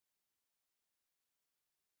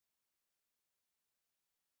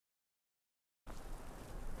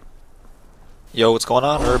Yo, what's going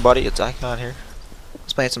on, everybody? It's Icon here. I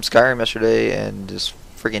was playing some Skyrim yesterday, and this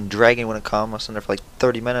freaking dragon wouldn't come. I was in there for like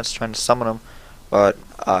 30 minutes trying to summon him, but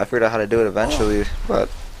I figured out how to do it eventually. But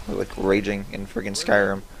I was, like raging in freaking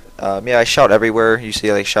Skyrim. Yeah, I shout everywhere. You see,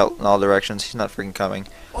 I shout in all directions. He's not freaking coming.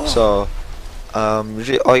 So,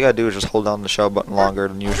 usually all you gotta do is just hold down the shout button longer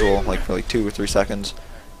than usual, like for like 2 or 3 seconds,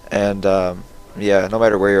 and yeah, no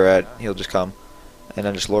matter where you're at, he'll just come, and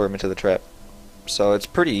then just lure him into the trap. So it's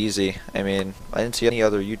pretty easy. I mean, I didn't see any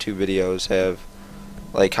other YouTube videos have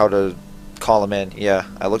like how to call him in. Yeah,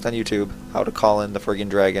 I looked on YouTube how to call in the friggin'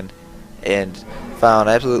 dragon and found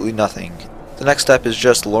absolutely nothing. The next step is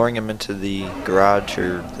just luring him into the garage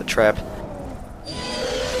or the trap.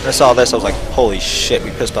 When I saw this, I was like, holy shit, we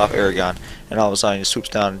pissed off Aragon. And all of a sudden he swoops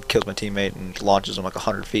down and kills my teammate and launches him like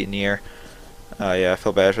 100 feet in the air. Yeah, I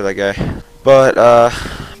feel bad for that guy. But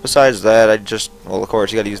besides that, well, of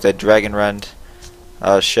course, you gotta use that dragon rend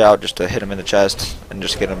shout just to hit him in the chest and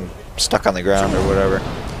just get him stuck on the ground or whatever.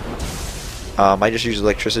 I just use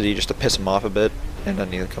electricity just to piss him off a bit, and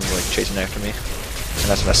then he comes like chasing after me, and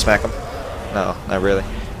that's when I smack him. No, not really,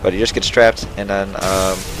 but he just gets trapped, and then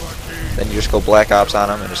you just go black ops on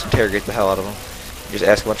him and just interrogate the hell out of him. You just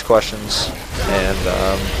ask a bunch of questions, and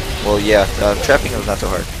well, yeah, trapping him was not so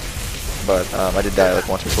hard, but I did die like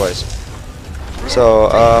once or twice. So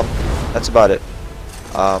that's about it.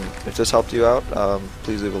 If this helped you out,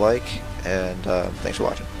 please leave a like, and thanks for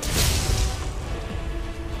watching.